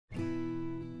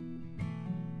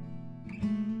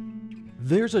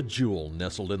There's a jewel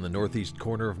nestled in the northeast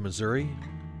corner of Missouri.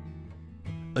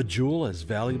 A jewel as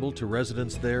valuable to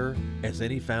residents there as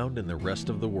any found in the rest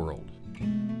of the world.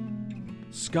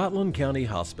 Scotland County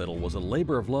Hospital was a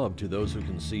labor of love to those who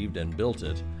conceived and built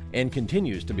it, and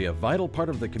continues to be a vital part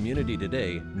of the community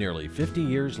today, nearly 50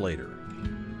 years later.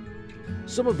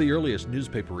 Some of the earliest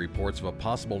newspaper reports of a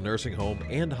possible nursing home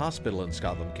and hospital in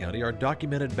Scotland County are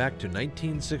documented back to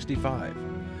 1965.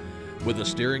 With a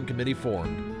steering committee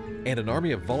formed and an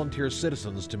army of volunteer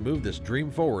citizens to move this dream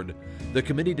forward, the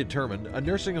committee determined a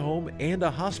nursing home and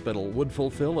a hospital would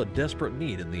fulfill a desperate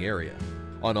need in the area.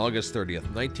 On August 30th,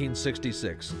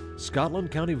 1966,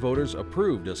 Scotland County voters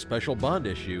approved a special bond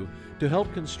issue to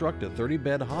help construct a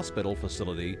 30-bed hospital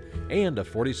facility and a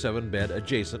 47-bed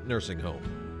adjacent nursing home.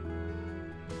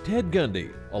 Ted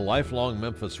Gundy, a lifelong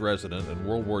Memphis resident and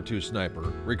World War II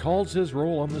sniper, recalls his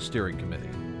role on the steering committee.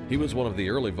 He was one of the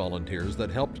early volunteers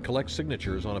that helped collect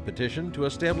signatures on a petition to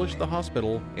establish the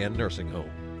hospital and nursing home.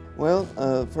 Well,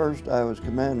 first I was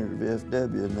commander of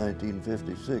VFW in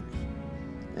 1956,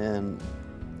 and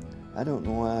I don't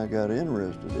know why I got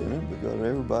interested in it, because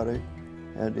everybody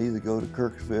had to either go to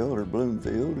Kirksville or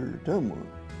Bloomfield or Tumwa.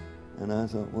 And I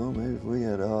thought, well, maybe if we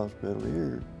had a hospital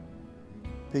here,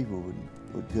 people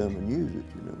would come and use it,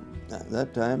 you know. At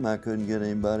that time, I couldn't get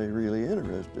anybody really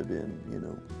interested in, you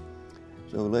know.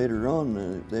 So later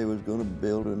on, they was going to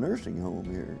build a nursing home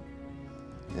here.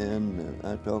 And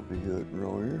I talked to Hewitt and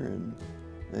Royer, and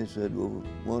they said, well,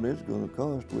 what it's going to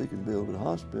cost, we can build a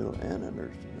hospital and a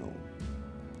nursing home.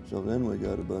 So then we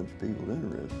got a bunch of people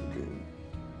interested in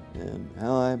it. And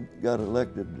how I got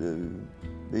elected to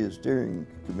be a steering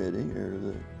committee, or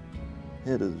the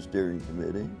head of the steering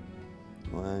committee,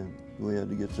 why, we had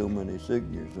to get so many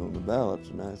signatures on the ballots,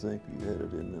 and I think you had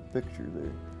it in the picture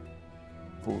there.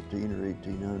 1,400 or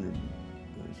 1,800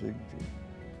 signatures.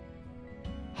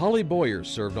 Holly Boyer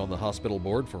served on the hospital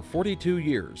board for 42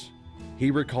 years.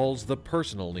 He recalls the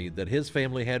personal need that his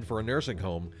family had for a nursing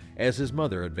home as his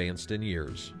mother advanced in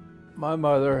years. My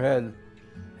mother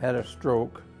had a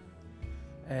stroke,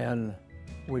 and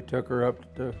we took her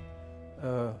up to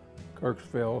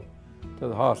Kirksville to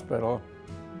the hospital,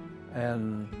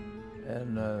 and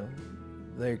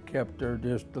they kept her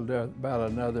just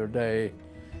about another day,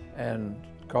 and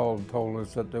called and told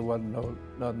us that there wasn't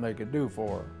nothing they could do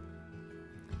for her.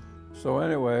 So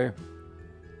anyway,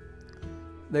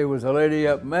 there was a lady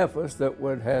up in Memphis that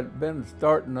had been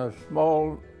starting a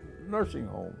small nursing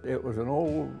home. It was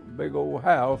an big old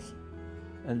house,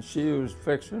 and she was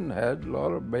had a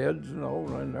lot of beds and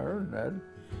all in there,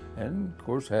 and of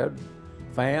course had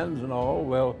fans and all.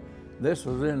 Well, this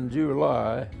was in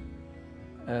July,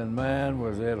 and man,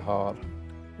 was it hot.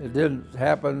 It didn't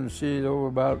happen. She over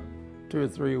about 2 or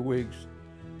 3 weeks,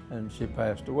 and she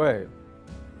passed away.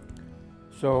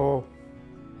 So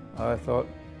I thought,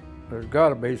 there's got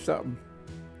to be something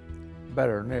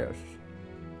better than this.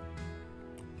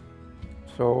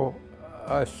 So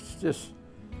I just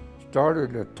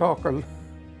started to talk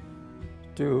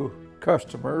to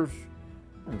customers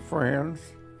and friends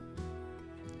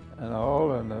and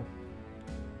all, and the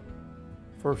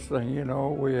first thing you know,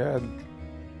 we had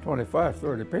 25,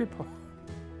 30 people.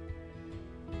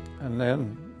 And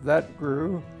then that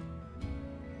grew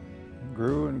and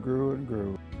grew and grew and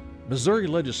grew. Missouri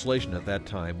legislation at that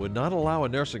time would not allow a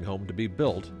nursing home to be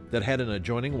built that had an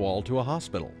adjoining wall to a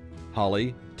hospital.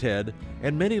 Holly, Ted,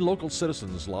 and many local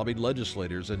citizens lobbied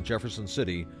legislators in Jefferson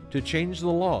City to change the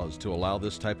laws to allow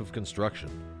this type of construction.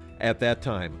 At that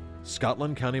time,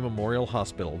 Scotland County Memorial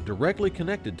Hospital, directly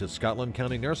connected to Scotland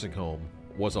County Nursing Home,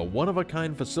 was a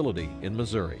one-of-a-kind facility in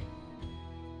Missouri.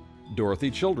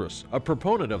 Dorothy Childress, a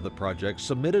proponent of the project,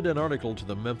 submitted an article to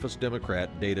the Memphis Democrat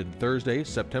dated Thursday,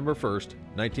 September 1st,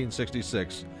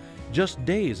 1966, just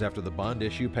days after the bond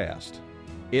issue passed.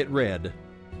 It read,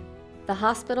 "The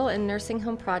hospital and nursing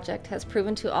home project has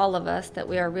proven to all of us that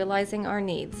we are realizing our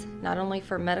needs, not only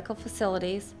for medical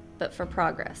facilities, but for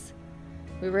progress.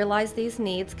 We realize these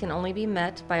needs can only be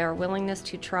met by our willingness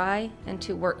to try and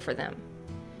to work for them.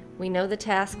 We know the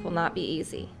task will not be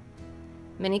easy.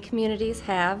 Many communities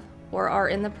have or are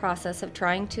in the process of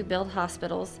trying to build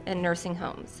hospitals and nursing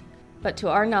homes. But to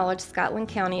our knowledge, Scotland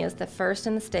County is the first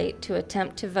in the state to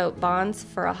attempt to vote bonds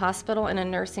for a hospital and a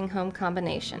nursing home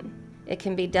combination. It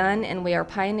can be done, and we are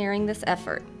pioneering this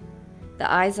effort.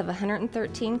 The eyes of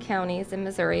 113 counties in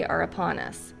Missouri are upon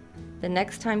us. The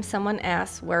next time someone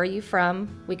asks, 'Where are you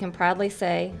from?' we can proudly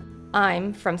say,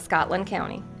 'I'm from Scotland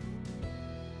County.'"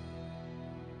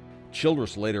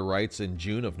 Childress later writes in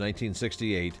June of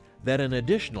 1968 that an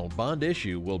additional bond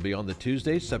issue will be on the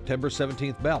Tuesday, September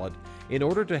 17th ballot in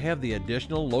order to have the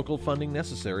additional local funding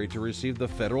necessary to receive the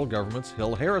federal government's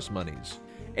Hill-Harris monies.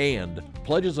 And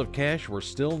pledges of cash were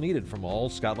still needed from all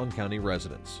Scotland County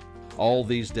residents. All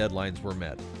these deadlines were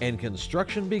met, and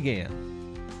construction began.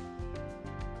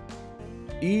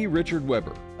 E. Richard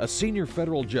Weber, a senior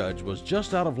federal judge, was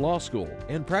just out of law school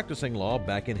and practicing law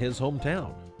back in his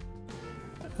hometown.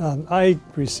 I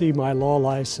received my law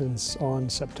license on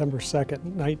September 2nd,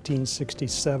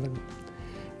 1967.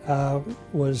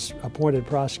 Was appointed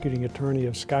prosecuting attorney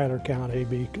of Schuyler County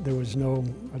because there was no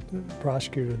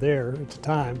prosecutor there at the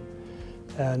time.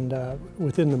 And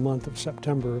within the month of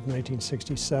September of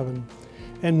 1967,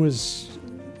 and was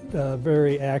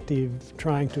very active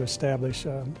trying to establish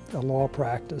a law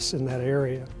practice in that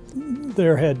area.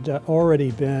 There had already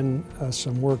been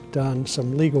some work done,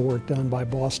 some legal work done by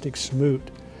Bostic Smoot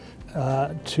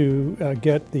to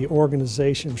get the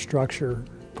organization structure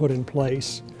put in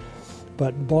place.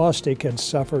 But Bostic had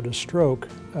suffered a stroke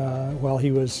while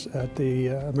he was at the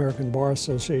American Bar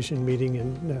Association meeting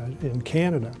in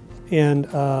Canada. And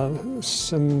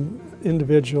some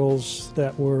individuals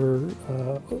that were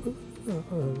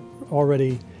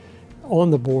already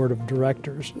on the board of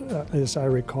directors, as I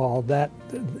recall, that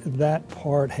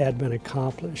part had been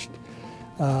accomplished.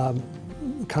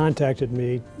 Contacted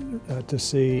me to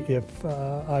see if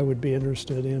I would be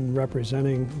interested in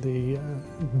representing the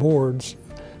boards,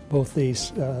 both the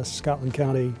Scotland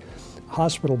County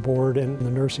Hospital Board and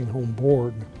the Nursing Home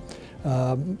Board.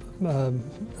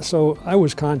 So I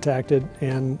was contacted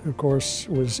and, of course,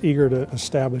 was eager to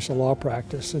establish a law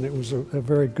practice, and it was a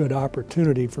very good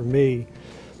opportunity for me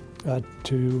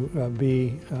to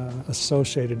be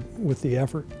associated with the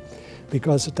effort,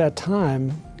 because at that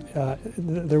time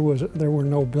there were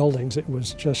no buildings. It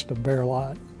was just a bare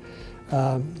lot.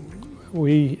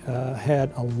 We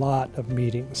had a lot of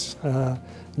meetings,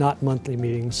 not monthly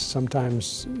meetings,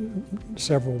 sometimes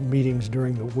several meetings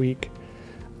during the week,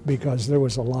 because there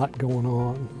was a lot going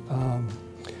on.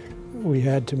 We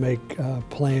had to make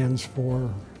plans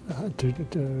for to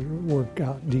work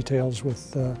out details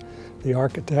with the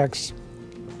architects,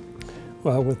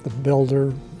 with the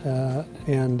builder,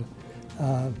 and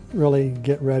really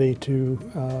get ready to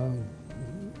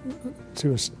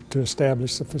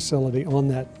establish the facility on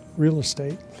that real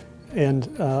estate.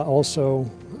 And also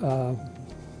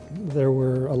there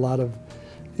were a lot of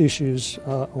issues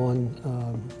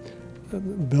on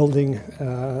building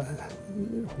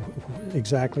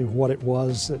exactly what it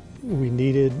was that we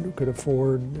needed, could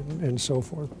afford, and so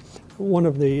forth. One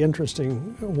of the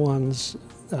interesting ones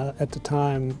at the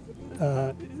time,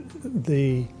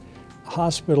 the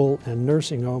hospital and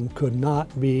nursing home could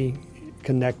not be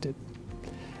connected.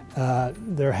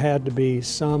 There had to be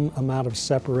some amount of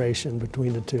separation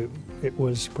between the two. It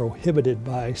was prohibited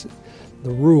by the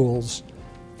rules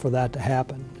for that to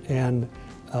happen. And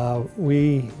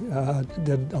we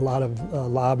did a lot of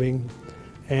lobbying,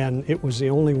 and it was the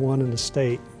only one in the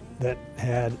state that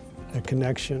had a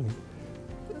connection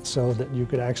so that you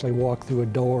could actually walk through a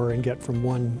door and get from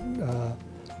one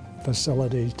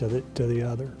facility to the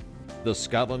other. The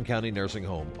Scotland County Nursing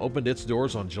Home opened its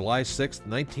doors on July 6,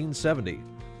 1970,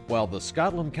 while the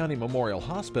Scotland County Memorial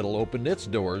Hospital opened its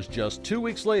doors just 2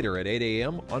 weeks later at 8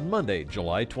 a.m. on Monday,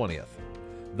 July 20th.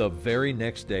 The very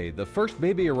next day, the first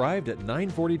baby arrived at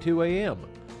 9:42 a.m.,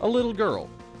 a little girl,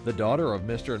 the daughter of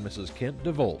Mr. and Mrs. Kent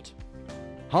DeVolt.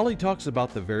 Holly talks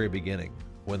about the very beginning,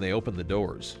 when they opened the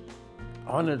doors.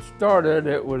 When it started,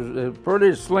 it was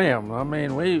pretty slim. I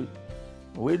mean,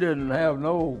 we didn't have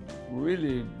no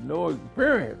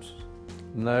experience.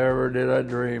 Never did I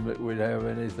dream that we'd have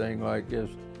anything like this.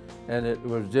 And it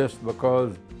was just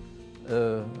because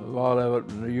a lot of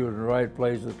it, you were in the right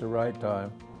place at the right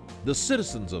time. The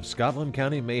citizens of Scotland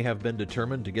County may have been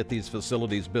determined to get these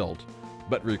facilities built,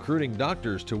 but recruiting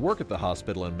doctors to work at the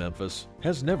hospital in Memphis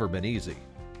has never been easy.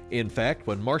 In fact,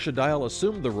 when Marcia Dial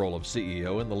assumed the role of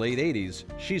CEO in the late 80s,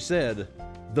 she said,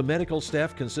 "The medical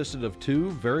staff consisted of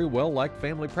two very well-liked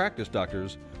family practice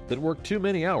doctors that worked too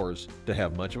many hours to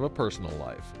have much of a personal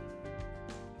life."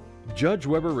 Judge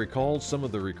Weber recalls some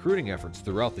of the recruiting efforts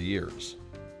throughout the years.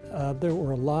 There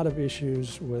were a lot of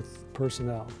issues with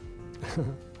personnel.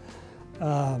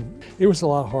 It was a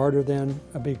lot harder then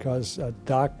because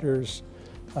doctors,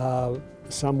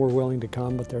 some were willing to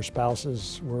come, but their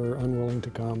spouses were unwilling to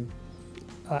come.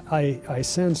 I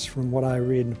sense from what I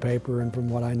read in the paper and from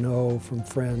what I know from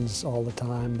friends all the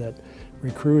time that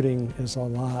recruiting is a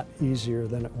lot easier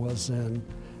than it was then.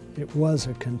 It was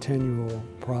a continual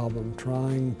problem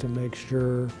trying to make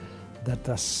sure that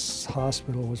the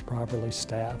hospital was properly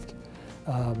staffed.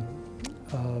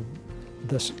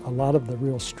 a lot of the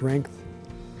real strength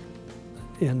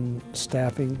in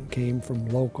staffing came from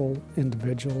local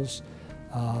individuals,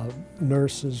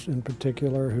 nurses in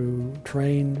particular, who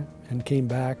trained and came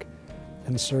back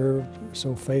and served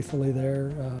so faithfully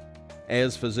there.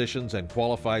 As physicians and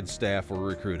qualified staff were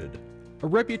recruited, a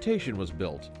reputation was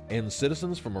built, and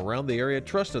citizens from around the area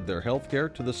trusted their health care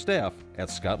to the staff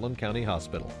at Scotland County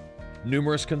Hospital.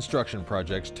 Numerous construction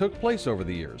projects took place over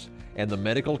the years, and the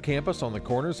medical campus on the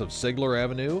corners of Sigler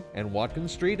Avenue and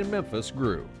Watkins Street in Memphis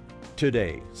grew.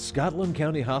 Today, Scotland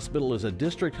County Hospital is a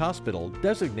district hospital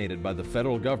designated by the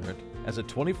federal government as a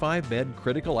 25-bed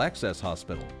critical access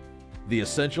hospital. The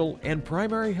essential and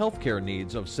primary health care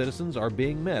needs of citizens are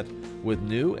being met with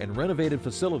new and renovated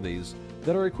facilities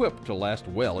that are equipped to last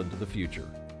well into the future.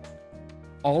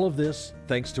 All of this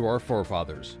thanks to our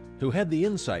forefathers, who had the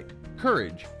insight,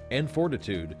 courage, and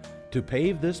fortitude to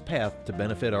pave this path to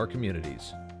benefit our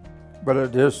communities. But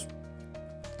it is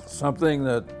something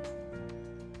that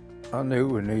I knew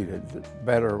we needed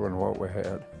better than what we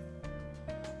had.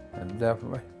 And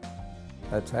definitely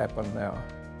that's happened now.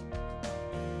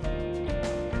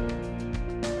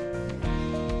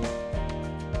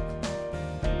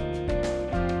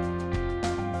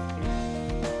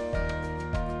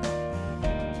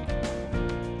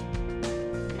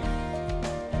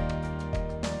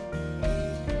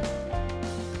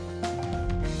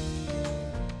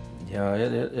 Yeah,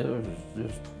 it was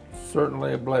just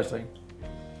certainly a blessing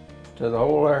to the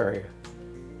whole area.